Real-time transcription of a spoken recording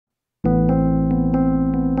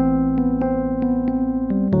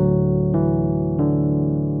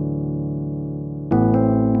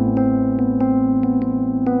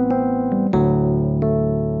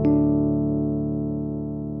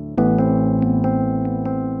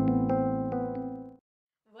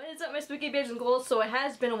Spooky Babes and Goals. So it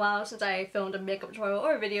has been a while since I filmed a makeup tutorial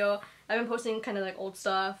or a video. I've been posting kind of like old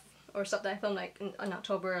stuff or stuff that I filmed like in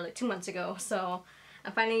October, like 2 months ago. So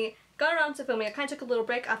I finally got around to filming. I kind of took a little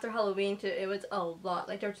break after Halloween. It was a lot.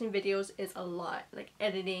 Like 13 videos is a lot. Like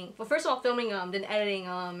editing. Well, first of all, filming then editing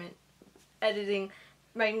and editing,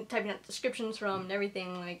 writing, typing out descriptions from and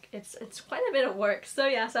everything. Like it's quite a bit of work. So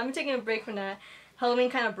yeah, so I'm taking a break from that. Halloween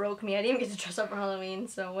kind of broke me. I didn't even get to dress up for Halloween,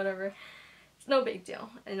 so whatever. It's no big deal.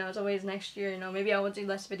 You know, it's always next year, you know, maybe I will do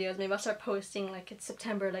less videos. Maybe I'll start posting like it's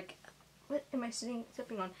September, like what am I sipping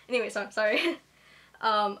on? Anyway, sorry.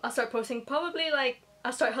 I'll start posting probably like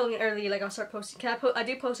I'll start Halloween early, like I'll start posting. I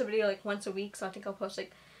do post a video like once a week, so I think I'll post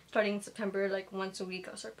like starting in September, like once a week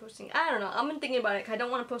I'll start posting. I don't know, I've been thinking about it 'cause I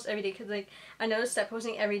don't want to post every day because like I noticed that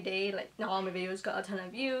posting every day, like not all my videos got a ton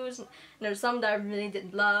of views, and there's some that I really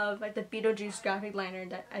did love, like the Beetlejuice graphic liner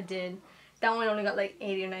that I did. That one only got like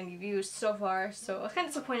 80 or 90 views so far, so I was kind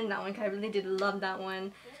of disappointed in that one because I really did love that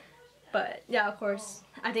one. But yeah, of course,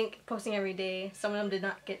 I think posting every day, some of them did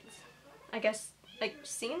not get, I guess, like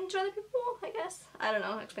seen to other people, I guess. I don't know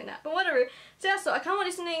how to explain that, but whatever. So yeah, so I kind of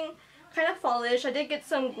want to do something kind of fallish. I did get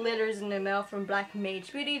some glitters in the mail from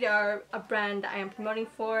Mage Beauty. They are a brand that I am promoting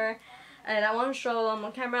for, and I want to show them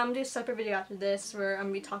on camera. I'm going to do a separate video after this where I'm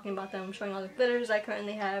going to be talking about them, showing all the glitters I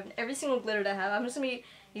currently have, and every single glitter that I have. I'm just going to be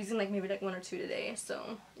using like maybe like 1 or 2 today,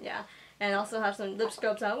 so yeah. And I also have some lip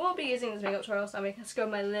scrubs I won't be using this makeup tutorial, so I'm going to scrub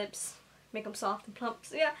my lips, make them soft and plump,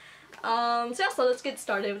 so yeah. So let's get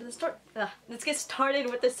started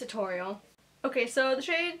with this tutorial. Okay, so the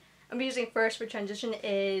shade I'm using first for transition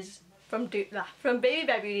is from Baby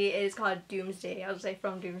Bad Beauty. It is called Doomsday. I would say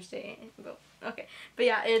from Doomsday. Okay, but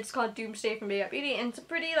yeah, it's called Doomsday from Baby Bad Beauty, and it's a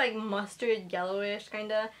pretty like mustard yellowish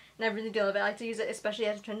kinda, and I really do love it. I like to use it especially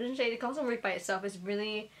as a transition shade. It can also work by itself. It's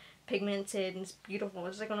really pigmented and it's beautiful.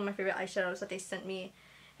 It's like one of my favorite eyeshadows that they sent me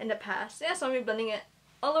in the past. Yeah, so I'm gonna be blending it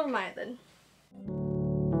all over my eyelid.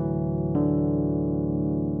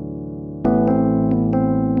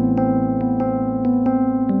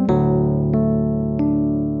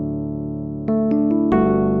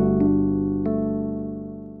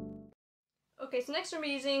 Okay, so next I'm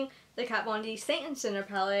going to be using the Kat Von D Saint and Sinner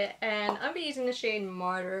palette, and I'm going to be using the shade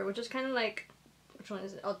Martyr, which is kind of like, which one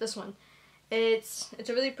is it? Oh, this one. It's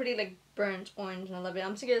a really pretty like burnt orange, and I love it.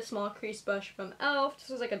 I'm just going to get a small crease brush from e.l.f. This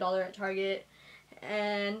was like $1 at Target,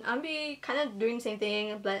 and I'm going to be kind of doing the same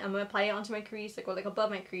thing. I'm going to apply it onto my crease, like, or like above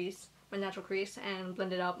my crease, my natural crease, and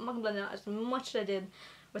blend it out. I'm not going to blend it out as much as I did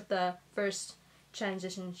with the first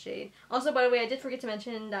transition shade. Also, by the way, I did forget to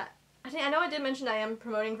mention that I know I did mention that I am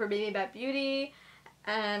promoting for Baby Bad Beauty,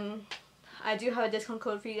 and I do have a discount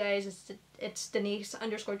code for you guys. It's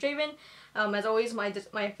Denise_Draven. As always, my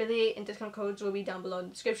affiliate and discount codes will be down below in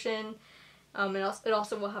the description. And it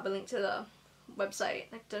also will have a link to the website,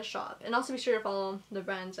 like the shop. And also be sure to follow the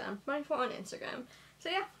brands that I'm promoting for on Instagram. So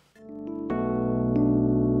yeah.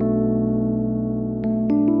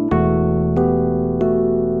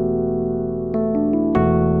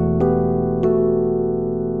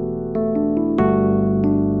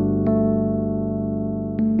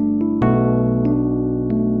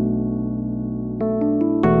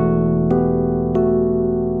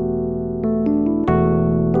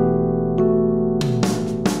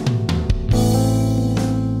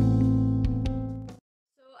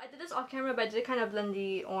 Off camera, but I did kind of blend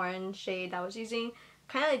the orange shade that I was using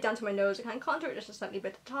kind of like down to my nose. I kind of contoured just a slightly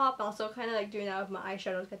bit at the top, and also kind of like doing that with my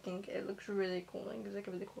eyeshadows. I think it looks really cool and gives like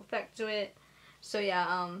a really cool effect to it. So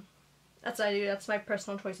yeah, that's what I do. That's my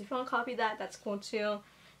personal choice. If you want to copy that, that's cool too.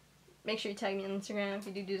 Make sure you tag me on Instagram if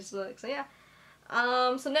you do this look. So yeah.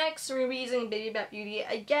 So next we're going to be using Baby Bad Beauty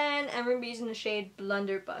again, and we're going to be using the shade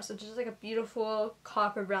Blunderbuss, which is like a beautiful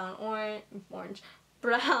copper brown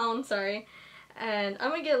brown, sorry. And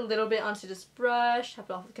I'm going to get a little bit onto this brush, tap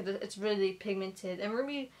it off because it's really pigmented, and we're going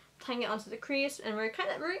to be tying it onto the crease, and we're kind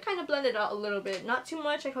of blend it out a little bit, not too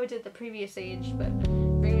much like how we did the previous stage, but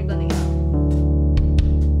we're going to be blending it out.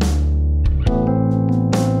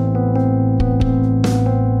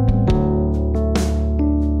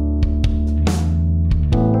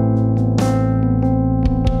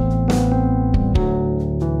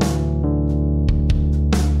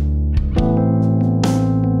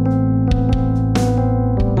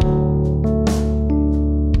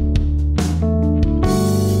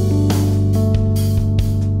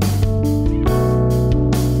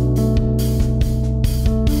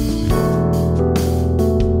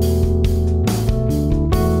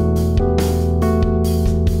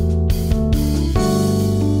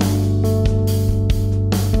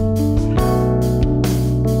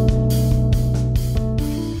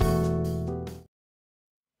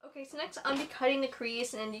 Okay, so next I'll be cutting the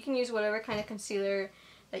crease, and you can use whatever kind of concealer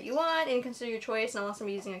that you want and consider your choice, and I'll also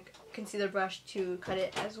be using a concealer brush to cut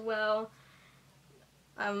it as well.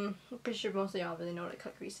 I'm pretty sure most of y'all really know what a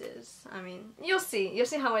cut crease is. I mean, you'll see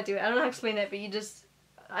how I do it. I don't know how to explain it, but you just,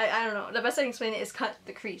 I don't know. The best I can explain it is cut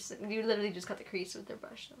the crease. You literally just cut the crease with your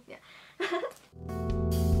brush, so yeah.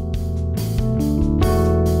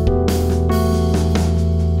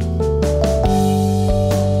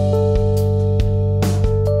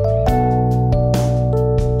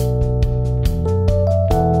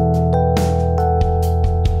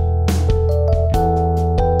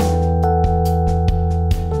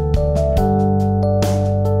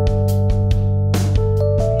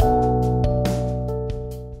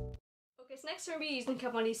 Next I'm going to be using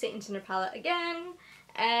Kat Von D Satan's Center palette again,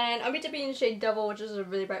 and I'll be dipping in the shade Devil, which is a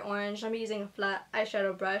really bright orange. I'll be using a flat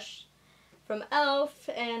eyeshadow brush from e.l.f.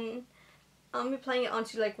 and I'll be applying it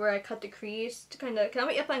onto like where I cut the crease to kind of, because I'll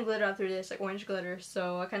be applying glitter after this, like orange glitter,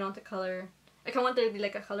 so I kind of want the color, I kind of want there to be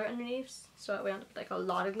like a color underneath, so that way I don't have to put like a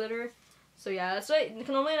lot of glitter. So yeah, that's why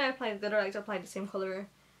normally when I apply glitter, I like to apply the same color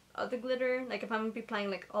of the glitter. Like if I'm going to be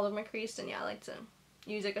applying like all over my crease, then yeah, I like to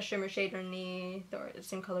use like a shimmer shade underneath or the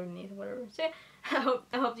same color underneath or whatever. So yeah,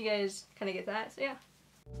 I hope you guys kind of get that. So yeah.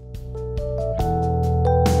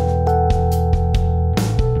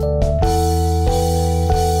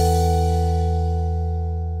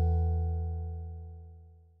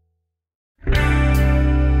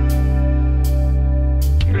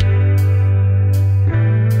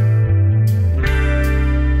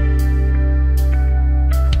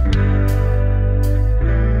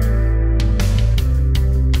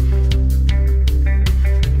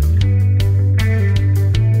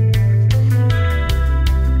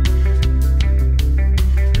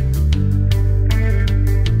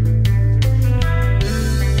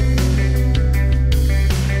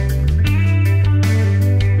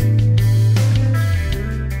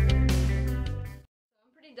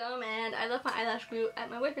 And I left my eyelash glue at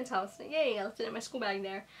my boyfriend's house. Yay, I left it in my school bag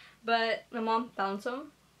there. But my mom found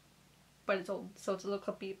some, but it's old, so it's a little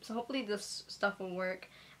clippy. So hopefully this stuff will work.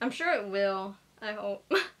 I'm sure it will. I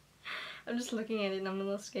hope. I'm just looking at it and I'm a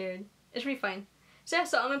little scared. It should be fine. So yeah,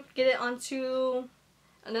 so I'm gonna get it onto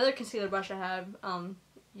another concealer brush I have.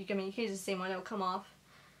 You can use the same one. It'll come off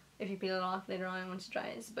if you peel it off later on once it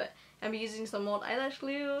dries. But I'm using some old eyelash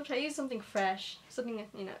glue. Try to use something fresh, something,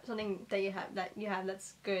 you know, something that you have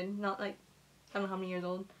that's good, not like I don't know how many years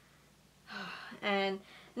old. And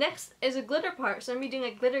next is a glitter part. So I'm gonna be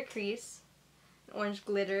doing a glitter crease, orange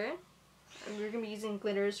glitter. And we're gonna be using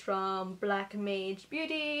glitters from Black Mage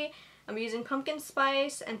Beauty. I'm using pumpkin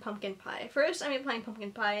spice and pumpkin pie. First, I'm applying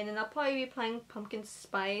pumpkin pie, and then I'll probably be applying pumpkin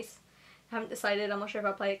spice. I haven't decided. I'm not sure if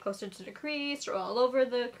I'll apply it closer to the crease or all over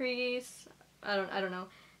the crease. I don't know.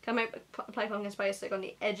 I might apply pumpkin spice like on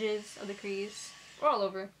the edges of the crease or all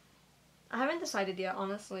over. I haven't decided yet,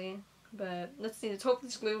 honestly. But let's see. Let's hope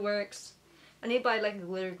this glue works. I need to buy like a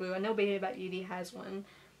glitter glue. I know Baby Back Beauty has one,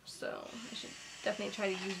 so I should definitely try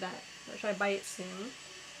to use that. I'll try to buy it soon.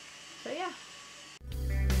 So yeah.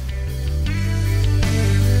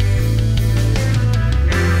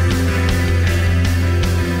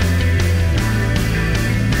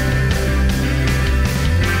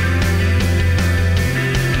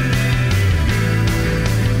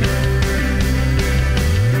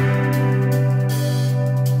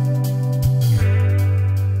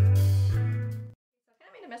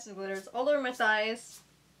 Glitters all over my thighs,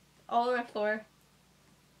 all over my floor.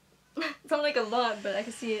 It's not like a lot, but I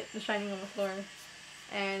can see it shining on the floor.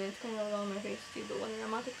 And it's going all over my face too, but when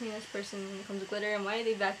I'm not the cleanest person when it comes to glitter, and why are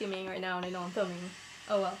they vacuuming right now and I know I'm filming?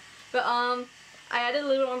 Oh well. But I added a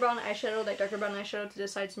little more brown eyeshadow, like darker brown eyeshadow, to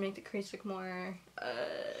decide to make the crease look more,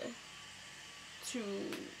 I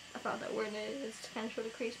forgot that word is, to kind of show the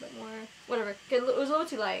crease a bit more, whatever. It was a little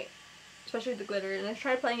too light, especially with the glitter, and I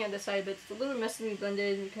tried applying it on this side, but it's a little messily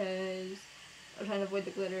blended because I'm trying to avoid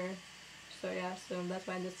the glitter. So yeah, so that's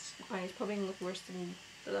why this eye is probably going to look worse than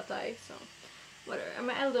the left eye, so whatever. I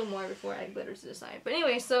might add a little more before I add glitter to this side. But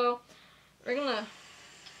anyway, so we're gonna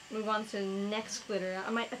move on to the next glitter.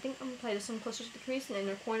 I think I'm gonna apply this one closer to the crease and the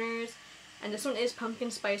inner corners. And this one is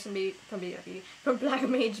Pumpkin Spice and from Black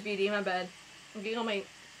Mage Beauty, my bad. I'm getting all my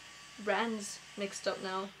brands mixed up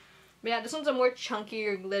now. But yeah, this one's a more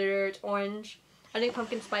chunkier glitter. It's orange. I think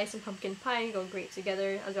Pumpkin Spice and Pumpkin Pie go great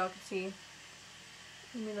together, as y'all can see.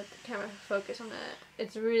 Let me let the camera focus on that.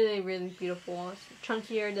 It's really, really beautiful. It's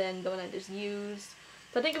chunkier than the one I just used.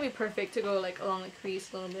 So I think it'd be perfect to go like along the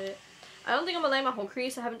crease a little bit. I don't think I'm gonna line my whole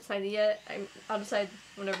crease. I haven't decided yet. I'll decide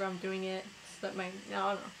whenever I'm doing it. So that I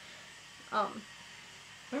don't know.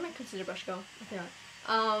 Where'd my concealer brush go? I forgot.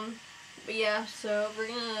 But yeah, so we're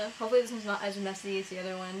gonna, hopefully this one's not as messy as the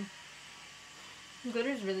other one.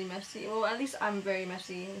 Glitter's really messy. Well, at least I'm very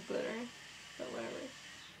messy with glitter. But whatever.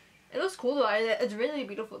 It looks cool though. It's really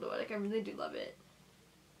beautiful though. Like, I really do love it.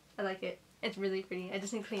 I like it. It's really pretty. I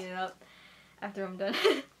just need to clean it up after I'm done.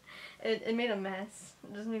 it made a mess.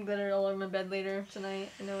 I just need glitter all over my bed later tonight.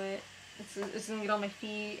 I know it. It's gonna get on my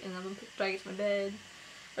feet and I'm gonna drag it to my bed.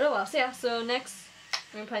 But oh well. So yeah, so next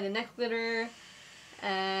I'm gonna apply the neck glitter.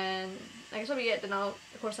 And I guess when we get, then of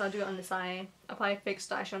course I'll do it on this eye. Apply fixed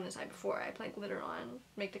eyeshadow on this eye before I apply glitter on.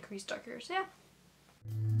 Make the crease darker. So yeah.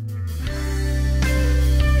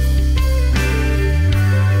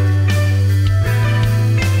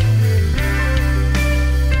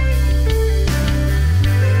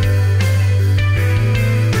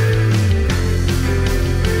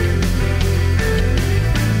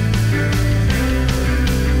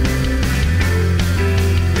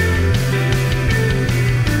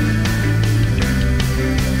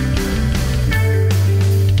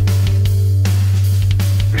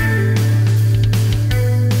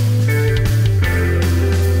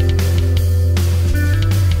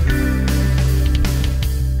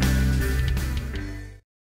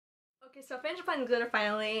 So I finished applying the glitter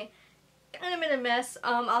finally. Kind of made a mess.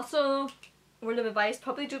 Also, word of advice,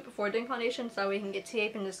 probably do it before doing foundation so that way you can get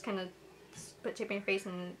tape and just kind of put tape in your face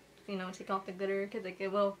and, you know, take off the glitter because like it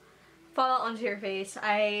will fall out onto your face.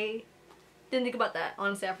 I didn't think about that,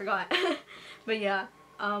 honestly, I forgot. But yeah,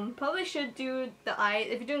 probably should do the eye.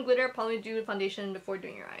 If you're doing glitter, probably do foundation before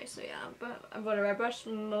doing your eyes. So yeah, but whatever. I brushed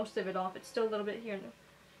most of it off. It's still a little bit here in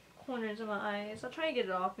the corners of my eyes. I'll try to get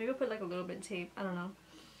it off. Maybe I'll put like a little bit of tape. I don't know.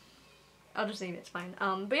 I'll just leave it, it's fine.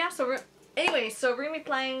 But yeah, so we're gonna be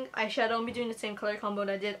applying eyeshadow. I'll be doing the same color combo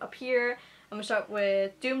that I did up here. I'm gonna start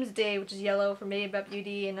with Doomsday, which is yellow for Made by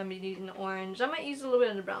Beauty, and I'm gonna be using the orange. I might use a little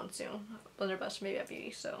bit of the brown too. Blender Brush for Made by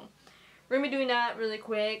Beauty. So we're gonna be doing that really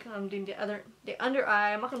quick. I'm doing the under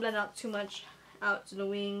eye. I'm not gonna blend out too much out to the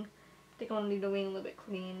wing. I think I wanna leave the wing a little bit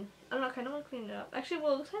clean. I don't know, I kinda wanna clean it up. Actually,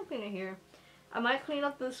 well, let's kind of clean it here. I might clean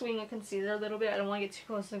up this wing and concealer a little bit. I don't wanna get too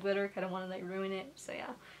close to the glitter, 'cause I don't wanna like ruin it. So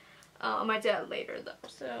yeah. I might do that later though,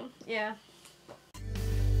 so yeah.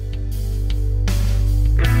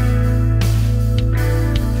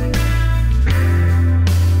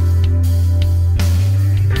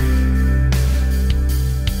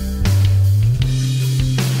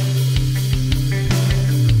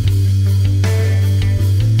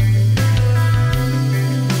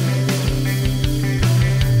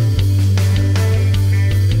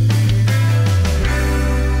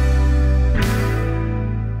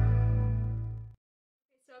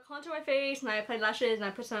 Contour my face and I applied lashes and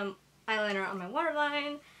I put some eyeliner on my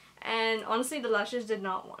waterline, and honestly the lashes did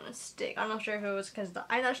not want to stick. I'm not sure if it was because the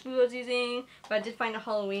eyelash glue I was using, but I did find a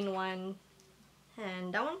Halloween one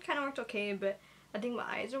and that one kind of worked okay, but I think my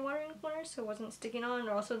eyes are watering corners so it wasn't sticking on,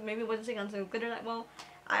 or also maybe it wasn't sticking onto the glitter that well.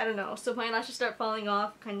 I don't know. So my lashes start falling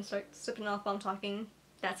off, kind of start slipping off while I'm talking.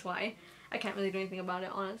 That's why. I can't really do anything about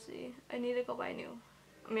it, honestly. I need to go buy new.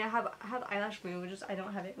 I mean, I have eyelash glue, just I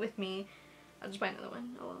don't have it with me. I'll just buy another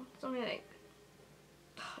one. Oh well. It's only like,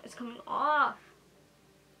 it's coming off.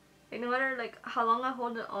 Like no matter like how long I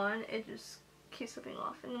hold it on, it just keeps slipping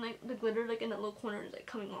off. And then like the glitter like in that little corner is like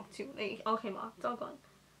coming off too. Like it all came off. It's all gone.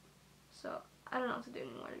 So I don't know what to do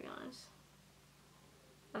anymore, to be honest.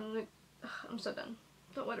 I'm like, I'm so done.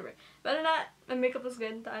 But whatever. But other than that, my makeup was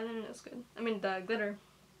good. The eyeliner was good. I mean the glitter.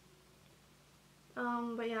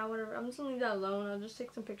 But yeah, whatever. I'm just gonna leave that alone. I'll just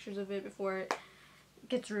take some pictures of it before it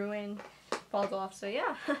gets ruined. Falls off, so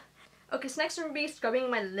yeah. Okay, so next I'm going to be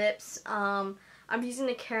scrubbing my lips. I'm using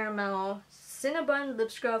the Caramel Cinnabon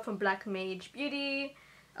Lip Scrub from Black Mage Beauty.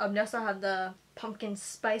 They also have the Pumpkin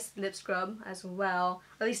Spice Lip Scrub as well.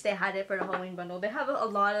 At least they had it for the Halloween bundle. They have a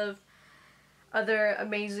lot of other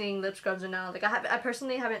amazing lip scrubs now. Like I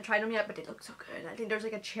personally haven't tried them yet, but they look so good. I think there's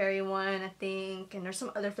like a cherry one, I think, and there's some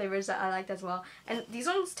other flavors that I liked as well. And these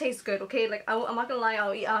ones taste good, okay? Like I'm not gonna lie,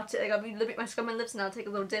 I'll be scrub my lips and I'll take a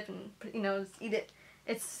little dip and you know just eat it.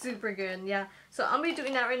 It's super good, yeah. So I'm gonna be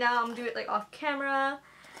doing that right now. I'm gonna do it like off camera,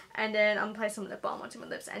 and then I'm gonna apply some lip balm onto my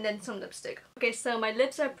lips and then some lipstick. Okay, so my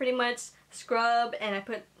lips are pretty much scrubbed, and I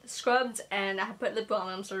put lip balm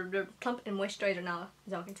on them, so they're plump and moisturizer now,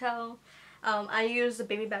 as y'all can tell. I use the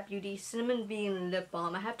Baby Bat Beauty Cinnamon Bean Lip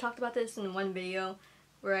Balm. I have talked about this in one video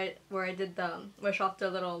where I did where I shopped the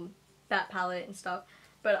little bat palette and stuff.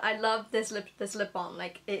 But I love this lip balm.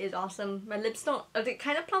 Like, it is awesome. My lips they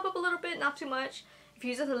kind of plump up a little bit, not too much. If you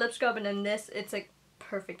use it as a lip scrub and then this, it's like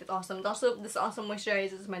perfect. It's awesome. This also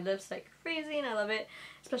moisturizes my lips like crazy, and I love it.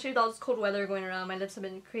 Especially with all this cold weather going around, my lips have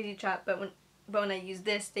been crazy chapped. But when I use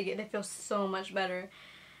this, they feel so much better.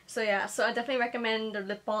 So yeah, so I definitely recommend the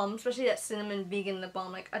lip balm, especially that cinnamon vegan lip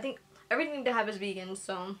balm. Like I think everything they have is vegan,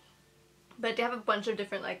 so, but they have a bunch of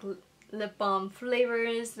different like lip balm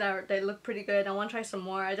flavors that they look pretty good. I want to try some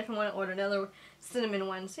more. I definitely want to order another cinnamon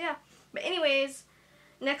one. So yeah, but anyways,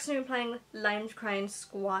 next I'm applying Lime Crime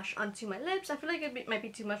Squash onto my lips. I feel like might be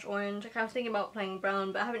too much orange. Like I was thinking about applying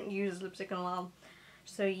brown, but I haven't used lipstick in a while.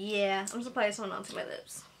 So yeah, I'm just applying this one onto my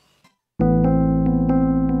lips.